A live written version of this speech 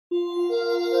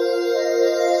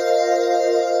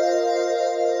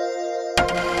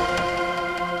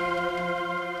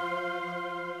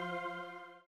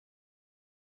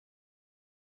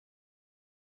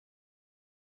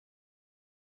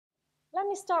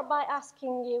me start by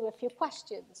asking you a few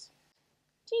questions.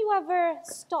 Do you ever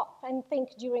stop and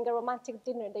think during a romantic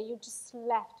dinner that you just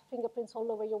left fingerprints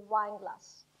all over your wine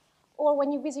glass? Or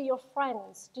when you visit your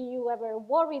friends, do you ever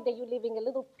worry that you're leaving a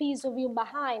little piece of you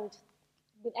behind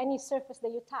with any surface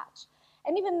that you touch?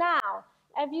 And even now,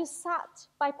 have you sat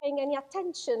by paying any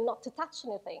attention not to touch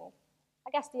anything? I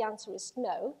guess the answer is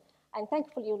no. And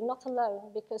thankfully, you're not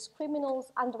alone, because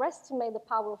criminals underestimate the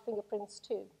power of fingerprints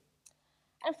too.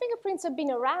 And fingerprints have been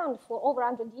around for over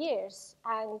 100 years,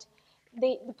 and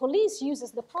the police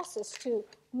uses the process to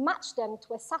match them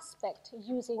to a suspect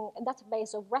using a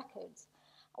database of records.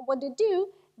 And what they do,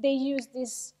 they use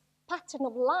this pattern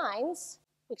of lines,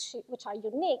 which are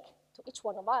unique to each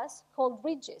one of us, called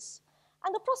ridges.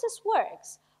 And the process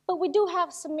works, but we do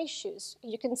have some issues.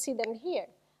 You can see them here.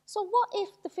 So what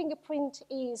if the fingerprint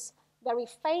is very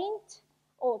faint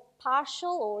or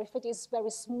partial, or if it is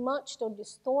very smudged or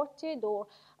distorted or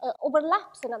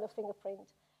overlaps another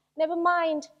fingerprint? Never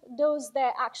mind those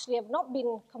that actually have not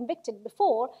been convicted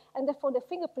before, and therefore the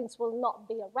fingerprints will not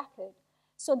be a record.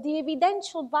 So the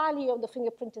evidential value of the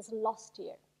fingerprint is lost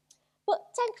here. But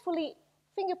thankfully,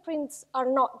 fingerprints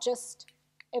are not just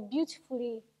a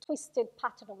beautifully twisted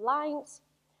pattern of lines,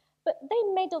 but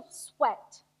they're made of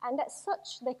sweat, and as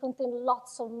such, they contain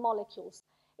lots of molecules,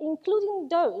 including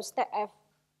those that are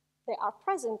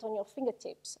present on your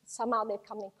fingertips. Somehow they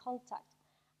come in contact.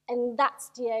 And that's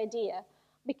the idea,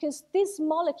 because these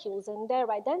molecules and their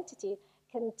identity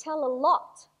can tell a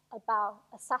lot about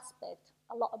a suspect,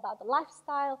 a lot about the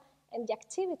lifestyle and the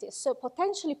activities, so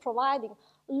potentially providing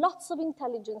lots of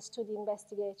intelligence to the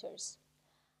investigators.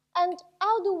 And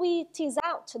how do we tease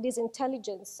out this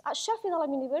intelligence? At Sheffield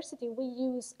Hallam University, we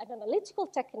use an analytical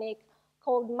technique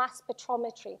called mass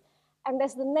spectrometry. And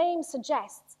as the name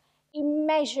suggests, it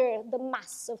measures the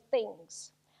mass of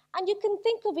things. And you can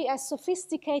think of it as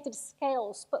sophisticated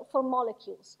scales, but for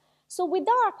molecules. So with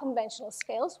our conventional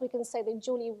scales, we can say that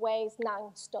Julie weighs 9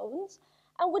 stones.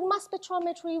 And with mass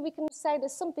spectrometry, we can say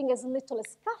that something as little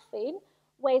as caffeine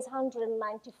weighs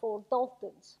 194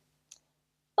 daltons.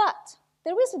 But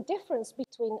there is a difference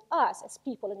between us as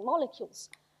people and molecules,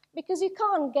 because you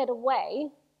can't get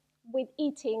away with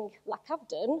eating like I've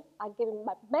done. I gave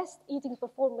my best eating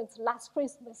performance last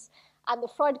Christmas at the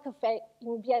Freud Cafe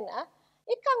in Vienna.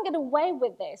 You can't get away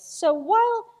with this. So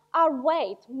while our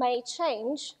weight may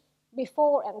change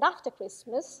before and after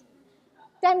Christmas,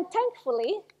 then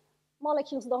thankfully,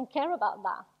 molecules don't care about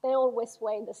that. They always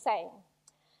weigh the same.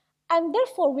 And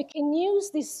therefore, we can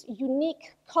use this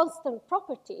unique constant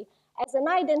property as an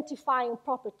identifying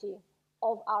property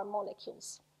of our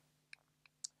molecules.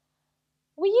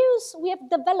 We have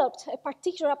developed a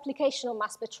particular application of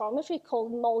mass spectrometry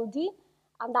called MALDI,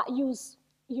 and that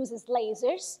uses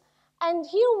lasers. And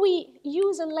here we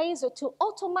use a laser to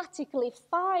automatically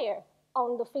fire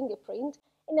on the fingerprint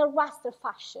in a raster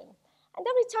fashion. And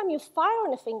every time you fire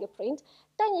on a fingerprint,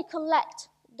 then you collect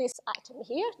this item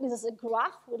here. This is a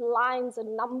graph with lines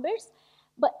and numbers,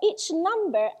 but each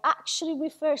number actually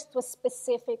refers to a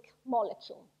specific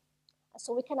molecule.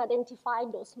 So we can identify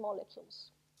those molecules.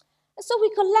 And so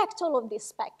we collect all of these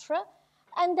spectra,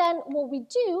 and then what we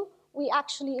do, we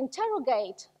actually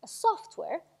interrogate a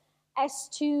software as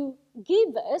to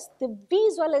give us the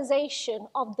visualization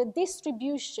of the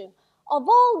distribution of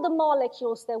all the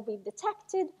molecules that we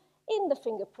detected in the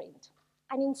fingerprint.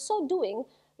 And in so doing,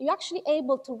 you're actually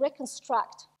able to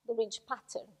reconstruct the ridge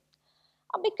pattern.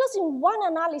 And because in one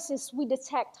analysis we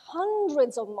detect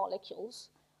hundreds of molecules,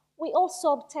 we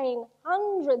also obtain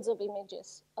hundreds of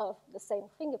images of the same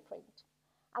fingerprint.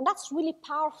 And that's really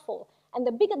powerful, and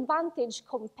the big advantage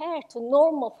compared to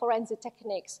normal forensic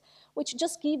techniques, which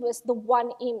just give us the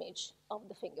one image of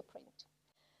the fingerprint.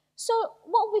 So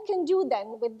what we can do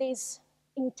then with this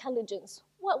intelligence?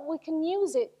 Well, we can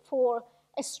use it for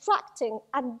extracting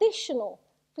additional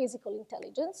physical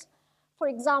intelligence. For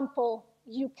example,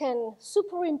 you can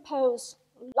superimpose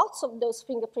lots of those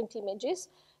fingerprint images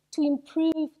to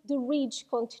improve the ridge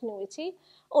continuity,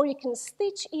 or you can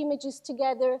stitch images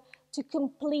together to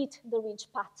complete the ridge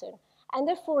pattern, and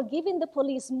therefore giving the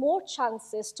police more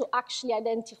chances to actually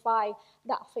identify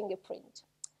that fingerprint.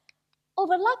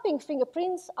 Overlapping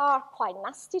fingerprints are quite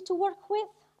nasty to work with,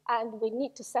 and we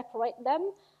need to separate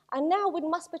them. And now with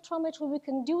mass spectrometry, we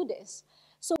can do this.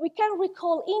 So we can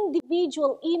recall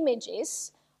individual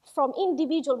images from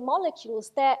individual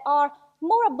molecules that are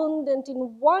more abundant in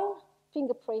one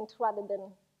fingerprint rather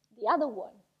than the other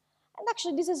one. And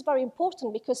actually, this is very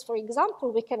important because, for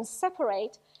example, we can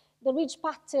separate the ridge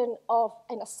pattern of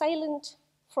an assailant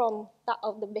from that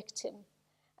of the victim.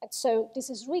 And so this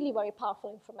is really very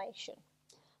powerful information.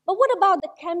 But what about the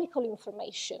chemical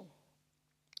information?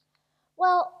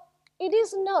 Well, it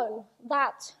is known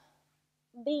that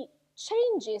the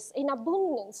changes in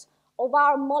abundance of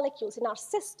our molecules in our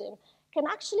system can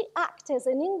actually act as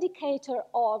an indicator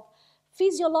of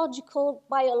physiological,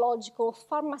 biological,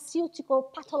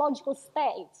 pharmaceutical, pathological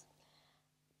states,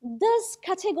 thus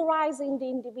categorizing the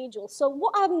individual. So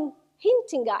what I'm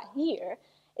hinting at here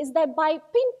is that by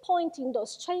pinpointing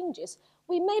those changes,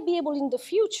 we may be able in the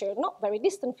future, not very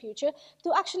distant future,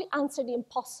 to actually answer the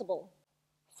impossible.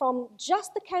 From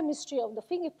just the chemistry of the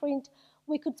fingerprint,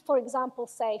 we could, for example,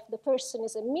 say if the person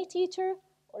is a meat eater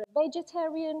or a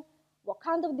vegetarian, what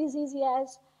kind of disease he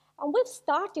has, and we've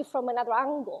started from another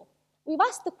angle. We've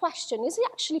asked the question, is it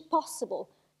actually possible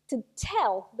to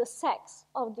tell the sex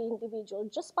of the individual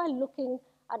just by looking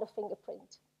at a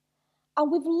fingerprint?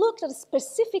 And we've looked at a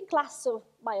specific class of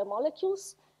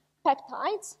biomolecules,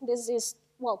 peptides. This is,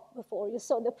 well, before you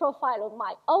saw the profile of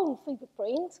my own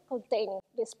fingerprint containing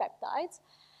these peptides.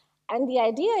 And the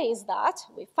idea is that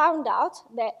we found out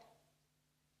that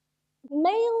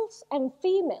males and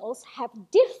females have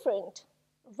different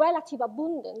relative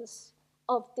abundance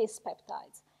of these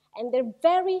peptides, and they're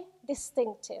very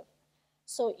distinctive.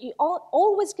 So you're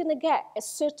always going to get a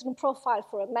certain profile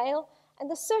for a male and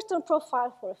a certain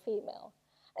profile for a female.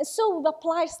 And so we've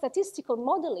applied statistical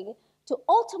modeling to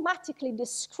automatically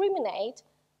discriminate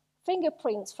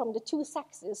fingerprints from the two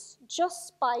sexes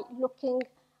just by looking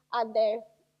at their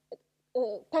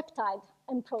peptide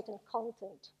and protein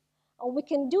content. And we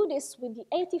can do this with the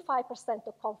 85%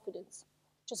 of confidence,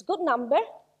 which is a good number,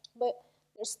 but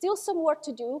there's still some work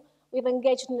to do. We've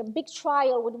engaged in a big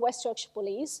trial with West Yorkshire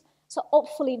Police, so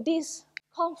hopefully this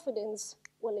confidence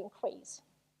will increase.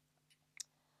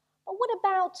 But what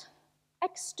about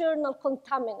external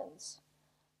contaminants?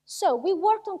 So we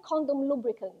worked on condom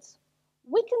lubricants.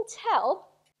 We can tell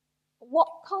what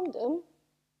condom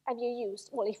have you used,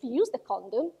 well, if you used the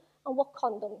condom, and what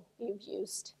condom you've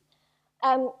used.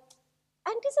 And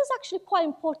this is actually quite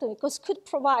important because it could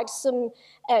provide some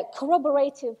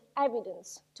corroborative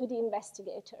evidence to the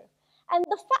investigator. And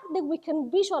the fact that we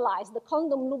can visualize the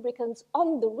condom lubricants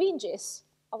on the ridges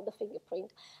of the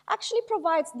fingerprint actually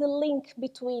provides the link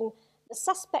between the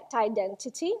suspect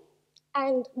identity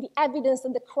and the evidence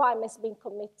that the crime has been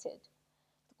committed.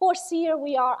 Of course, here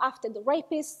we are after the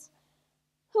rapists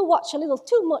who watch a little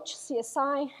too much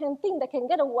CSI and think they can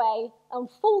get away and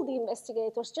fool the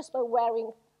investigators just by wearing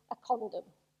a condom.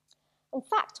 In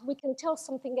fact, we can tell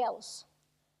something else.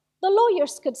 The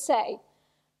lawyers could say,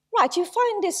 right, you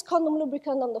find this condom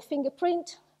lubricant on the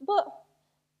fingerprint, but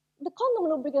the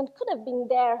condom lubricant could have been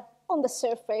there on the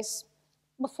surface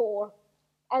before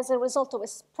as a result of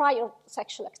his prior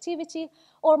sexual activity,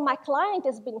 or my client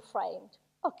has been framed.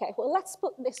 Okay, well, let's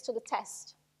put this to the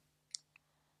test.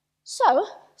 So,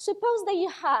 suppose that you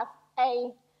have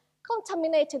a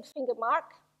contaminated finger mark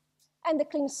and a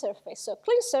clean surface. So,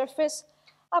 clean surface,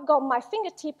 I've got my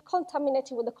fingertip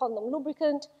contaminated with the condom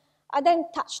lubricant. I then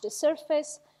touch the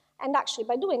surface, and actually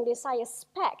by doing this, I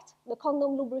expect the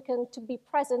condom lubricant to be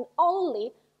present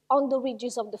only on the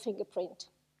ridges of the fingerprint.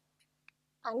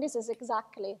 And this is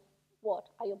exactly what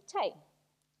I obtain.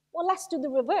 Well, let's do the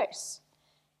reverse.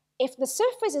 If the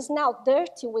surface is now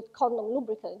dirty with condom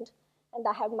lubricant, and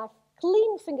I have my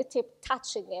clean fingertip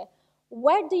touching it,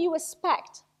 where do you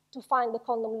expect to find the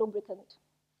condom lubricant?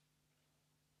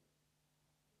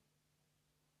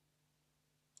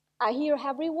 I hear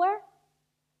everywhere,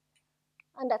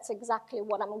 and that's exactly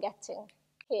what I'm getting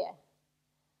here.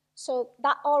 So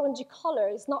that orangey color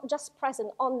is not just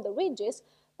present on the ridges,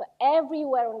 but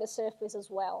everywhere on the surface as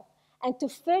well. And to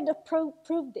further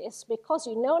prove this, because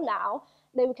you know now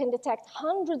that we can detect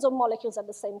hundreds of molecules at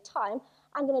the same time,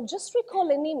 I'm going to just recall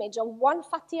an image of one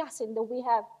fatty acid that we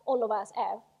have, all of us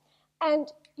have. And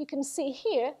you can see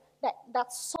here that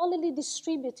that's solidly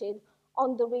distributed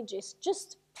on the ridges,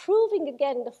 just proving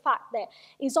again the fact that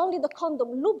it's only the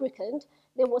condom lubricant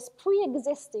that was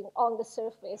pre-existing on the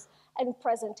surface and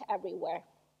present everywhere.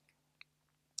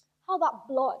 How about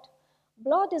blood?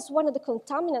 Blood is one of the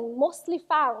contaminants mostly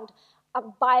found at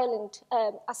violent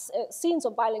scenes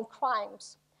of violent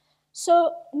crimes.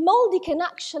 So MALDI can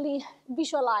actually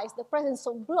visualize the presence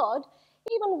of blood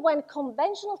even when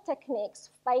conventional techniques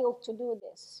fail to do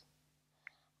this.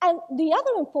 And the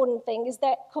other important thing is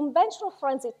that conventional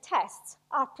forensic tests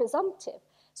are presumptive.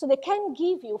 So they can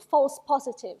give you false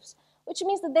positives, which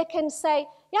means that they can say,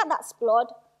 yeah, that's blood,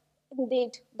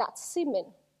 indeed, that's semen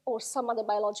or some other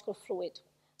biological fluid.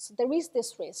 So there is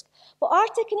this risk. But our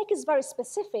technique is very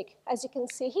specific. As you can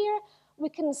see here, we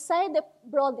can say that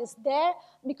blood is there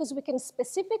because we can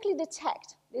specifically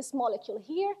detect this molecule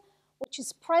here, which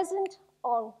is present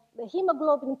on the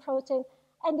hemoglobin protein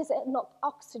and is an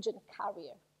oxygen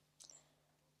carrier.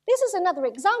 This is another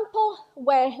example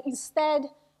where instead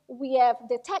we have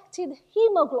detected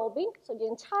hemoglobin, so the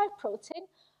entire protein,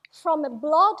 from a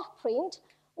blood print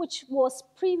which was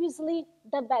previously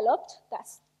developed,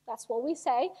 that's what we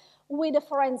say, with a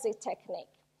forensic technique.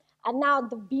 And now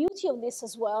the beauty of this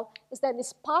as well is that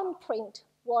this palm print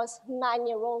was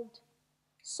 9-year-old.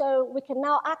 So we can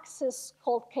now access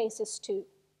cold cases too.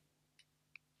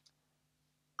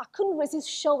 I couldn't resist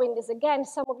showing this again.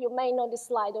 Some of you may know this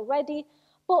slide already,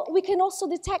 but we can also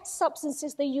detect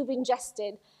substances that you've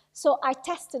ingested. So I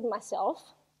tested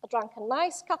myself. I drank a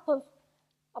nice cup of,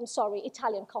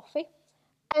 Italian coffee.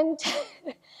 And,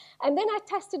 and then I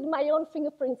tested my own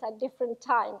fingerprints at different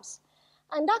times.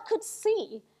 And I could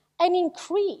see an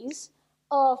increase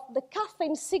of the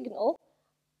caffeine signal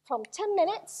from 10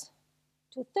 minutes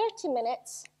to 30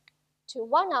 minutes to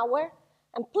 1 hour.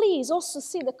 And please also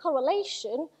see the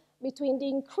correlation between the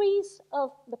increase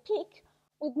of the peak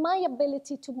with my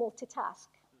ability to multitask.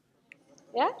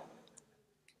 Yeah?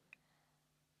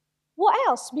 What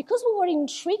else? Because we were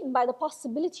intrigued by the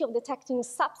possibility of detecting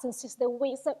substances that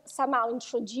we somehow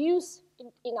introduce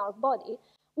in our body,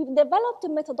 we've developed a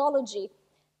methodology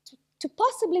to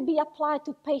possibly be applied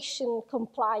to patient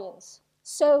compliance.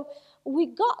 So we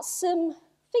got some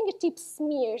fingertip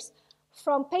smears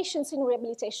from patients in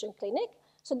rehabilitation clinic.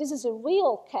 So this is a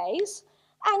real case.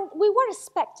 And we were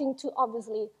expecting to,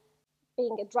 obviously,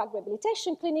 being a drug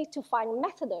rehabilitation clinic, to find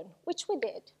methadone, which we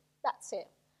did. That's it.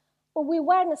 But we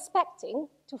weren't expecting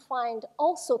to find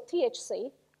also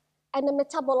THC and a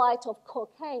metabolite of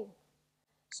cocaine.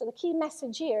 So the key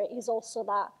message here is also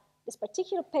that this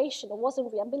particular patient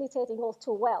wasn't rehabilitating all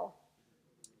too well.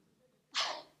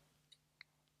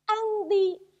 And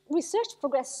the research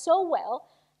progressed so well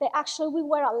that actually we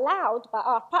were allowed by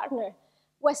our partner,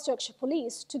 West Yorkshire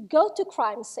Police, to go to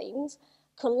crime scenes,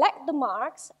 collect the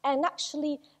marks, and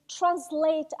actually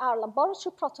translate our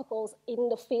laboratory protocols in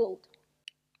the field.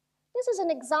 This is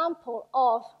an example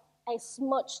of a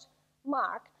smudged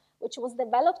mark, which was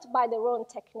developed by their own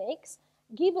techniques,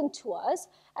 given to us,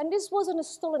 and this was on a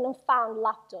stolen and found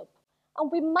laptop.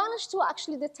 And we managed to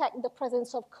actually detect the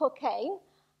presence of cocaine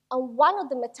on one of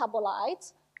the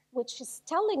metabolites, which is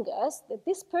telling us that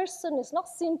this person is not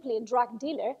simply a drug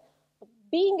dealer, but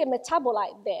being a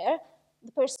metabolite there,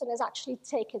 the person has actually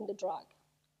taken the drug.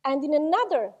 And in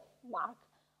another mark,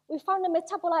 we found a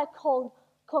metabolite called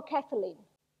cocaethylene.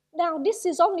 Now, this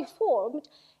is only formed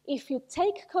if you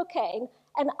take cocaine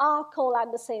and alcohol at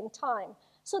the same time.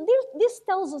 So this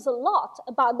tells us a lot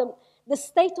about the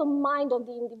state of mind of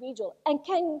the individual and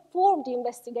can inform the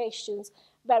investigations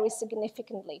very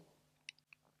significantly.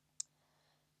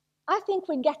 I think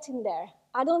we're getting there.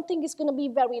 I don't think it's going to be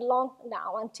very long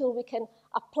now until we can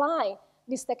apply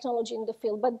this technology in the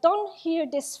field. But don't hear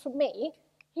this from me.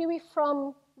 Hear it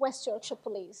from West Yorkshire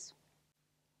Police.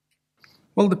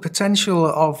 Well, the potential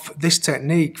of this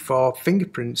technique for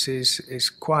fingerprints is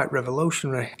quite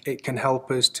revolutionary. It can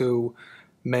help us to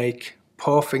make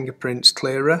poor fingerprints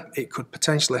clearer. It could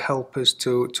potentially help us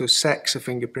to sex a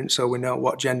fingerprint so we know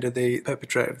what gender the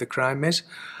perpetrator of the crime is.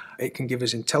 It can give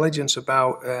us intelligence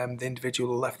about the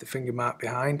individual who left the finger mark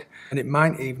behind. And it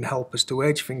might even help us to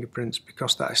age fingerprints,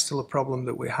 because that is still a problem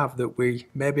that we have, that we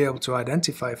may be able to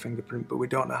identify a fingerprint, but we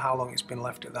don't know how long it's been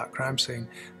left at that crime scene.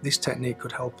 This technique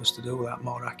could help us to do that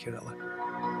more accurately.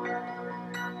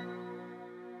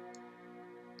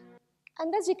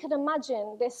 And as you can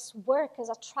imagine, this work has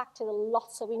attracted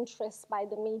lots of interest by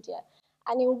the media.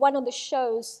 And in one of the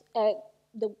shows,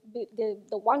 the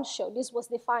one show, this was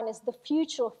defined as the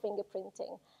future of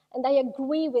fingerprinting. And I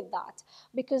agree with that,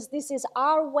 because this is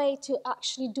our way to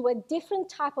actually do a different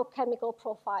type of chemical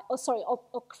profile,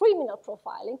 or criminal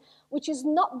profiling, which is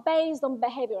not based on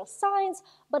behavioral science,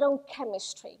 but on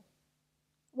chemistry.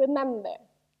 Remember,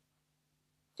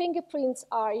 fingerprints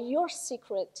are your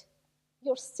secrets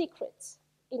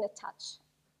in a touch.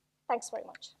 Thanks very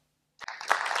much.